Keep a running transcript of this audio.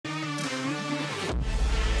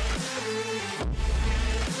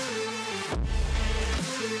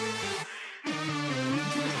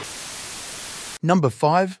Number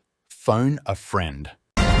 5. Phone a friend.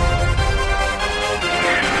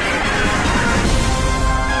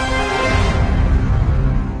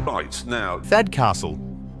 Right, now, Thad Castle.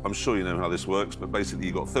 I'm sure you know how this works, but basically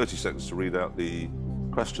you've got 30 seconds to read out the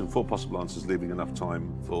question, 4 possible answers, leaving enough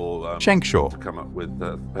time for Shankshaw to come up with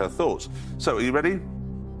her thoughts. So, are you ready?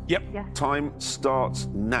 Yep. Yeah. Time starts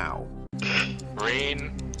now.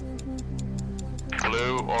 Green,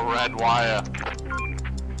 blue, or red wire?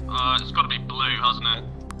 It's got to be blue, hasn't it?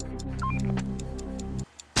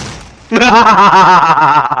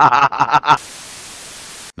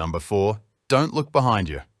 Number 4. Don't look behind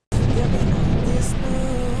you.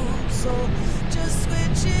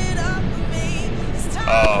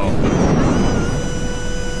 Oh.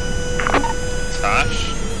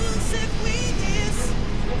 Tash?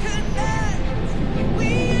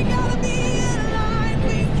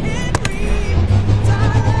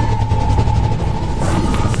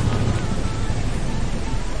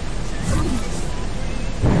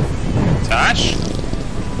 Tash?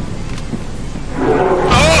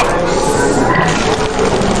 Oh!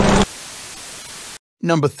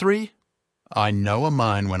 Number 3. I know a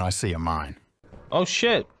mine when I see a mine. Oh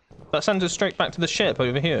shit! That sends us straight back to the ship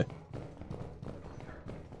over here.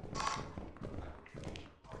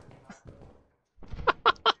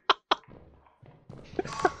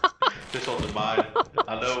 This one's a mine.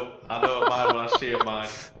 I know a mine when I see a mine.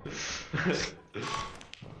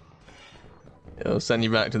 It'll send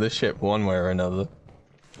you back to the ship one way or another.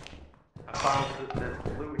 I found the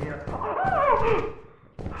blue here.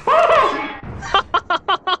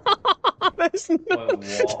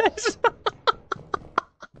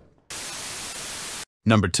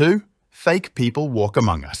 Number 2. Fake people walk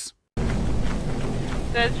among us.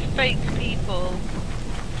 There's fake people.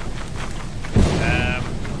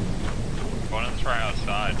 One of them's right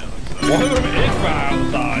outside. One of them is right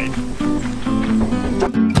outside.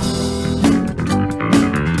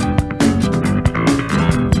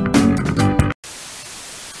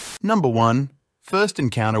 Number 1. First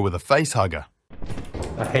encounter with a face hugger.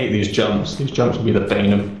 I hate these jumps. These jumps will be the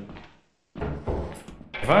bane of...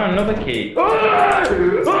 I found another key.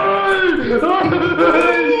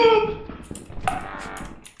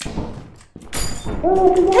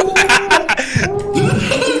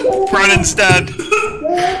 Brandon's dead.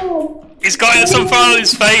 He's got something on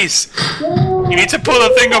his face. You need to pull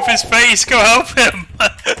the thing off his face. Go help him.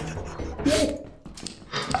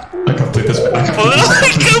 I can't do this. I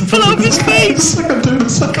Can't pull off his face. I can't do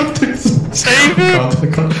this. I can't do this. Save him. I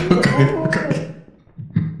can't. Okay.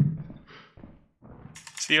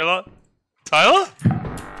 See you a lot. Tyler?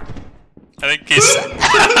 I think he's...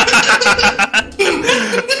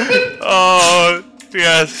 Oh,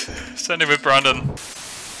 yes. Send him with Brandon.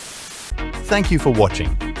 Thank you for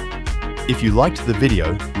watching. If you liked the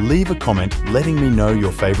video, leave a comment letting me know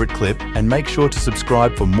your favorite clip and make sure to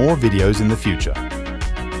subscribe for more videos in the future.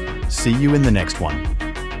 See you in the next one.